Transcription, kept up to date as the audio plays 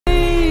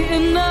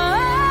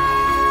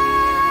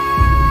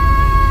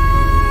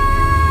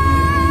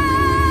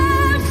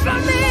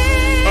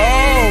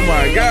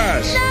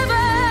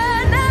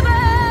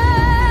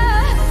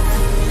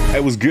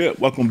Hey, what's good?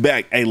 Welcome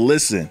back. Hey,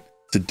 listen,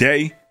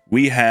 today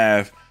we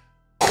have,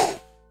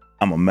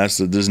 I'm gonna mess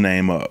this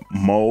name up.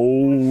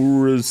 Morissette.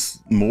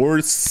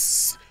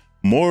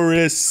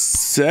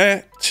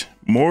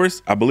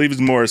 I believe it's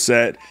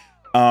Morissette.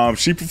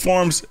 She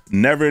performs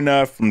Never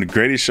Enough from The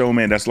Greatest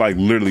Showman. That's like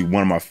literally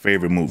one of my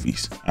favorite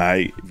movies. All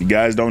right. If you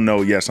guys don't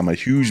know, yes, I'm a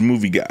huge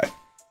movie guy,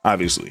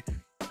 obviously.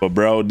 But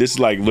bro, this is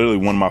like literally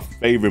one of my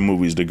favorite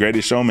movies, The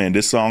Greatest Showman.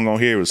 This song on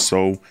here was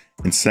so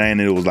insane.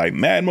 And it was like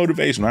mad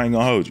motivation. I ain't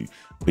gonna hold you.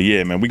 But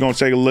yeah, man, we're gonna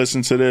take a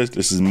listen to this.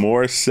 This is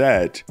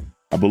Morissette,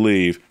 I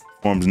believe,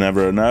 performs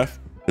Never Enough.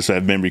 This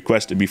has been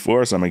requested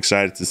before, so I'm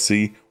excited to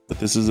see what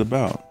this is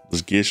about.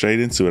 Let's get straight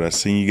into it. I've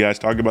seen you guys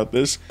talk about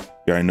this.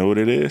 You already know what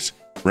it is.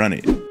 Run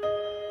it.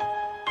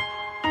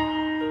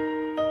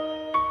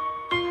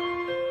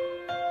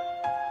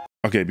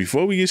 Okay,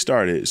 before we get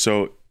started,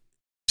 so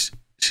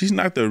she's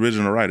not the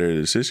original writer of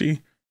this, is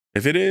she?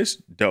 If it is,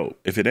 dope.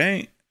 If it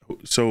ain't,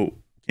 so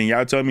can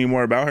y'all tell me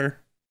more about her?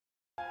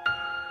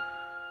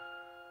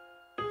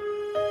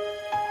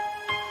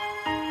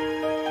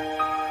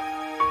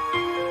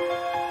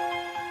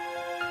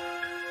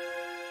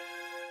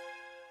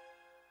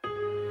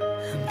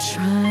 I'm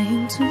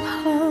trying to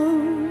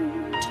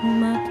hold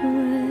my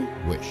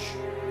breath. Wish.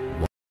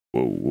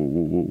 Whoa.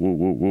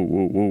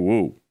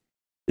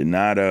 Did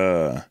not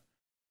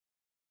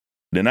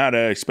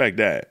expect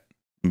that.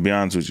 To be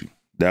honest with you.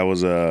 That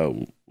was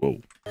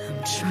whoa.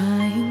 I'm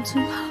trying to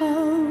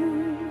hold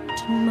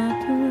my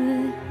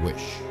breath.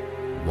 Wish.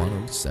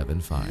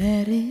 1075.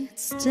 Let it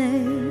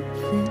stay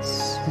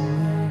this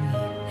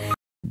way.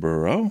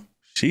 Bro,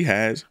 she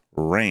has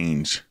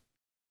range.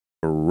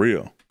 For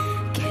real.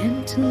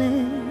 Can't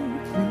let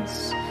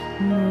this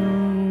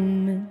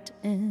moment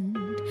end.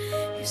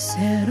 You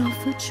set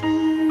off a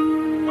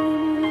dream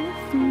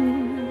with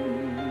me,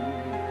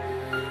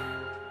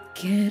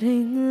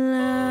 getting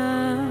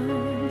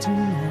louder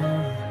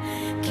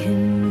now.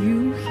 Can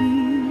you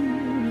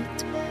hear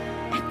it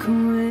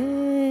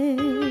echoing?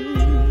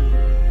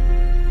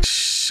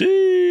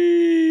 Sheesh,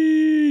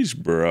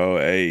 bro.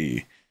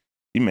 Hey,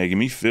 you making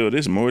me feel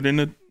this more than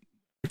the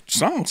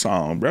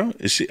song, bro.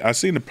 Is she? I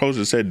seen the poster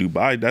that said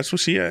Dubai. That's where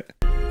she at.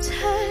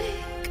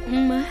 Take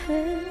my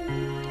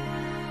hand.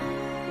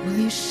 Will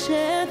you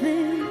share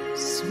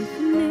this with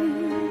me?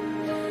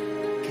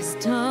 'Cause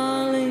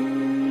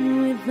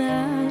darling,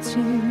 without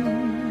you,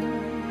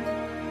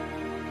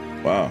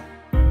 Wow.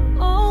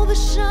 all the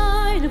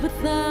shine of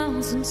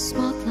 1,000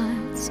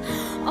 spotlights,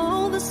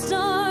 all the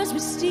stars we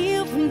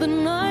steal from the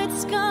night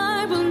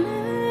sky will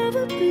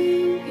never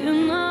be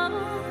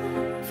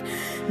enough.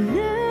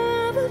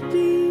 Never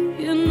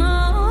be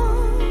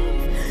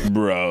enough.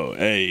 Bro,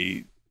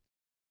 hey.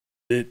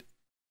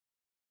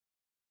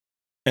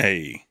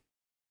 Hey.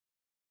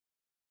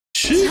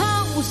 Shit.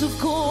 Towers of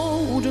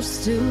gold are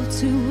still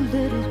too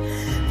little.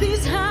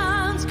 These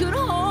hands could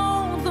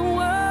hold the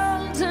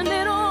world, and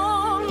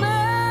it'll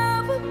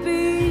never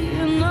be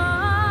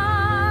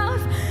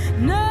enough.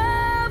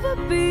 Never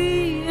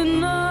be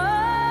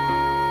enough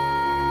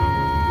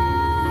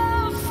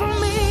for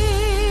me.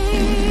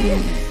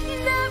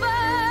 Never,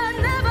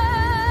 never,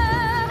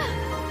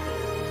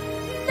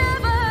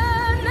 never,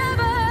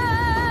 never,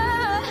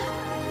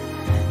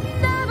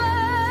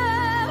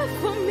 never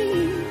for me.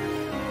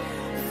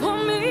 For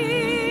me,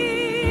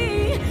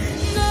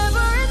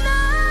 never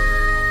enough.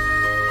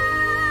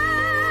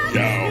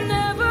 Yo.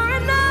 Never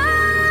enough.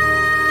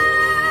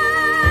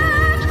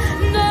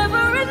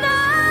 Never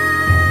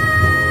enough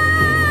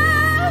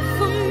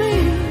for me.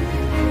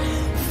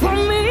 For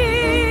me.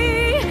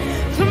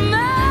 For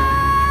me.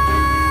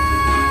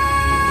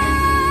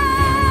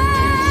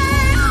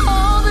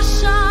 All the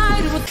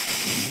shine with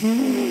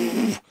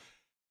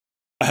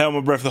I held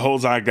my breath the whole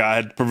time, God. I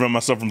had to prevent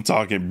myself from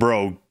talking.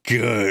 Bro,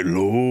 good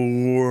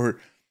Lord.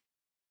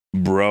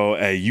 Bro,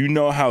 hey, you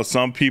know how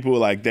some people,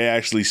 like, they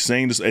actually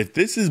sing this? If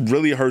this is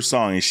really her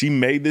song and she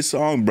made this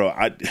song, bro,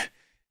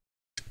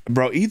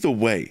 either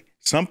way,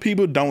 some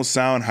people don't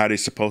sound how they're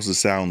supposed to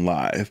sound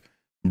live.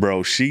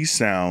 Bro, she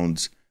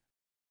sounds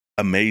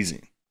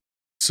amazing.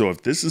 So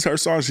if this is her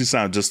song, she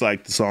sounds just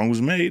like the song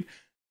was made.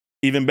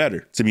 Even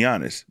better, to be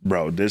honest.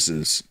 Bro, this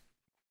is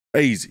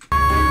crazy.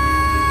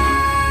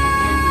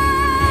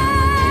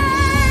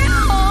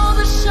 all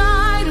the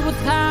shine with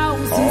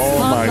 1,000 Oh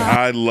my! spotlights.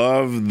 I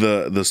love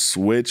the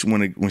switch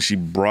when she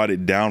brought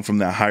it down from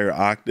that higher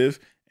octave,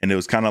 and it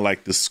was kind of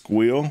like the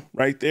squeal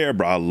right there,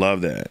 bro. I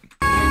love that.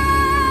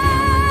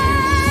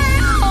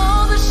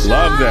 All the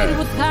Love shine that.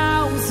 with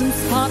 1,000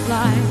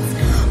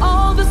 spotlights,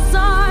 all the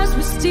stars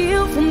we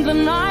steal from the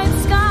night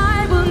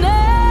sky will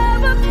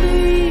never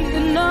be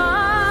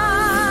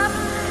enough.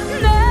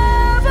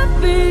 Never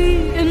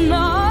be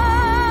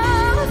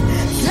enough.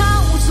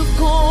 Towers of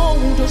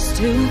gold are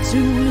still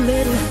too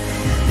little.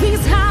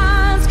 These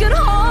hands can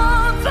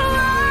hold the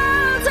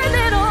world, and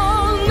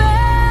it'll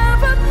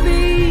never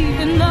be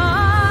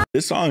enough.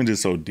 This song is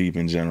just so deep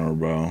in general,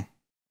 bro.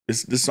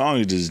 This song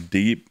is just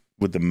deep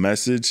with the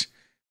message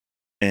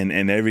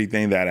and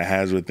everything that it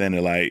has within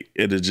it. Like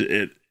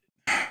it,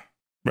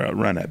 bro,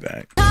 run that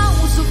back.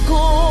 Towers of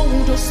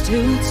gold or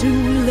still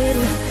too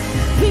little.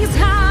 These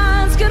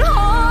hands can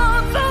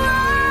hold the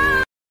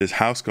world. This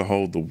house can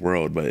hold the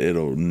world, but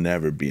it'll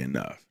never be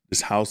enough.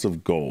 This house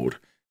of gold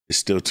is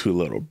still too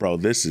little. Bro,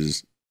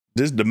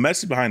 the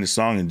message behind the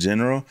song in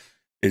general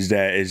is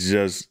that it's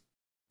just,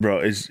 bro,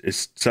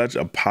 it's such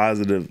a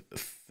positive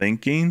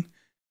thinking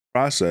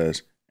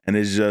process. And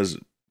it's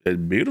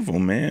beautiful,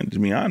 man, to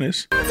be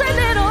honest. And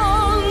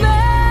it'll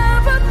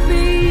never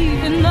be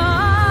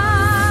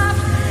enough.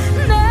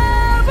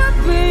 Never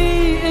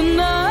be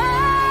enough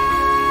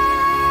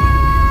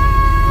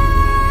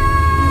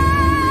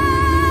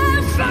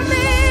for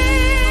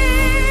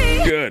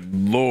me. Good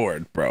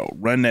Lord, bro.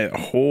 Run that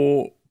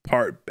whole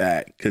part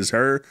back. Because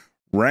her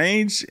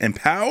range and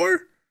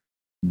power,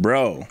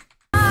 bro.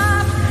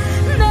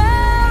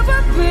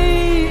 Never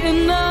be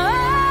enough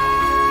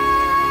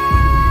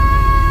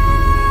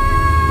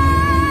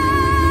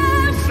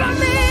for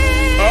me.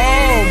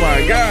 Oh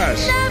my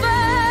gosh. Never,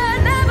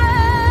 never,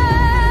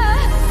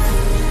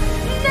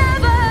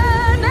 never,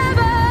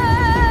 never,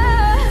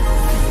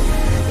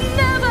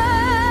 never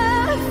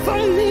for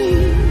me.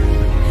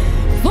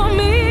 For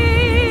me,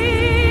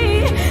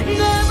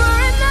 never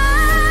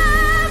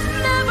enough.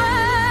 Never,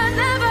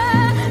 never,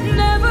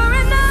 never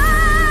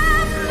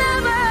enough.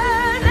 Never,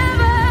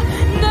 never,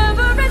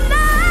 never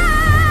enough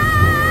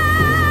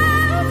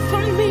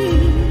for me.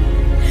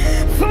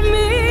 For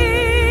me,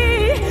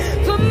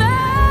 for me.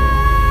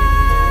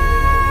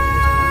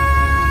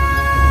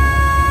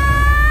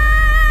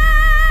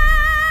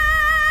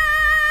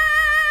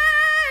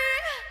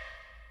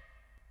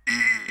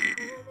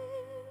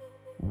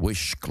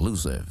 Wish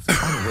exclusive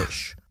on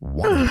Wish.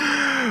 One.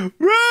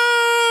 Bro,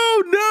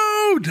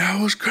 no, that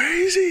was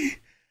crazy.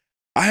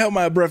 I held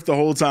my breath the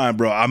whole time,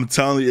 bro. I'm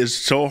telling you, it's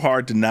so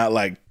hard to not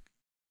like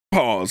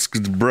pause.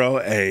 Cause bro,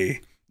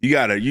 hey, you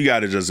gotta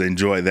just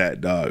enjoy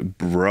that, dog.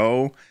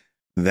 Bro,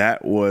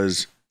 that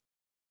was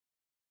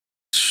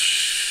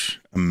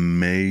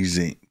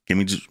amazing. Give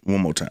me just one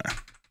more time.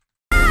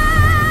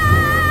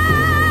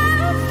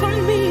 For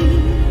me,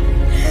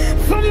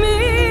 for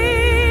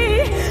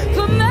me,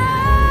 for me.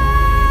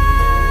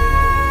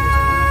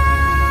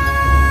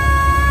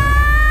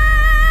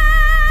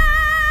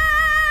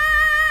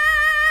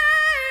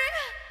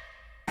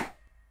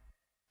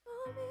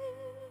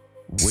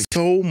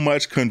 So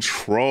much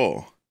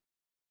control.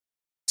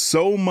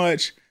 So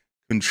much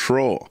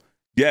control.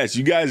 Yes,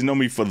 you guys know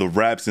me for the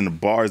raps and the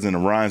bars and the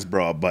rhymes,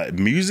 bro, but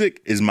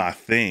music is my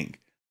thing.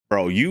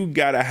 Bro, you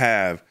gotta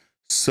have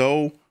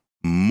so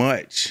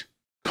much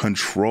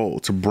control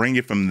to bring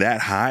it from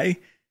that high.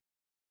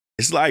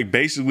 It's like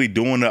basically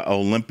doing an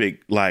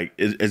Olympic, like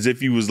as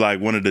if you was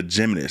like one of the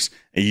gymnasts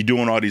and you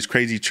doing all these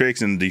crazy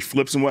tricks and the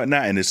flips and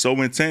whatnot, and it's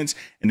so intense,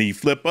 and then you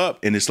flip up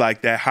and it's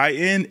like that high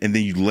end and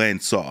then you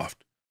land soft.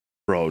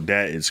 Bro,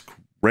 that is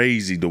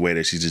crazy the way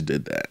that she just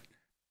did that.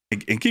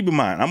 And keep in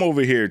mind, I'm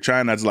over here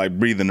trying not to like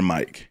breathe in the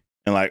mic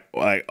and like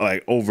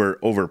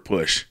over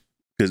push.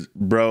 Cause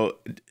bro,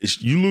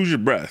 you lose your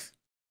breath.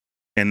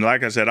 And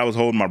like I said, I was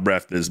holding my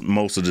breath this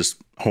most of this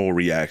whole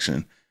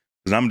reaction.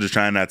 Cause I'm just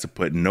trying not to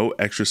put no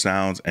extra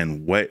sounds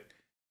in what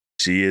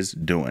she is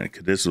doing.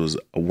 Cause this was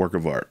a work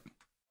of art.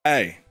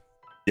 Hey,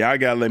 y'all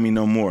gotta let me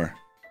know more.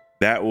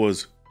 That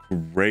was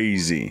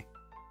crazy.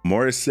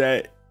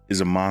 Morissette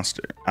is a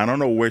monster. I don't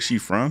know where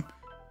she's from,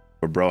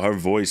 but bro, her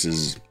voice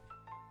is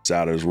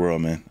out of this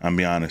world, man. I'm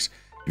be honest.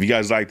 If you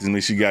guys like this,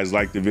 make sure you guys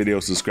like the video,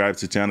 subscribe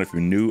to the channel. If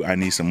you're new, I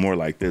need some more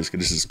like this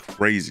because this is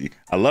crazy.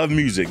 I love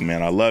music,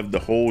 man. I love the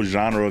whole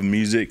genre of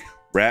music,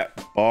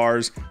 rap,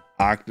 bars,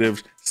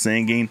 octaves,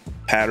 singing,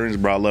 patterns,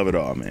 bro. I love it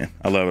all, man.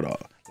 I love it all.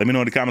 Let me know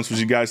in the comments what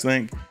you guys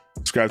think.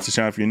 Subscribe to the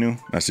channel if you're new.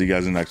 I'll see you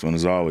guys in the next one.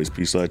 As always,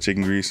 peace, love,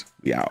 chicken grease.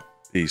 We out.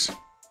 Peace.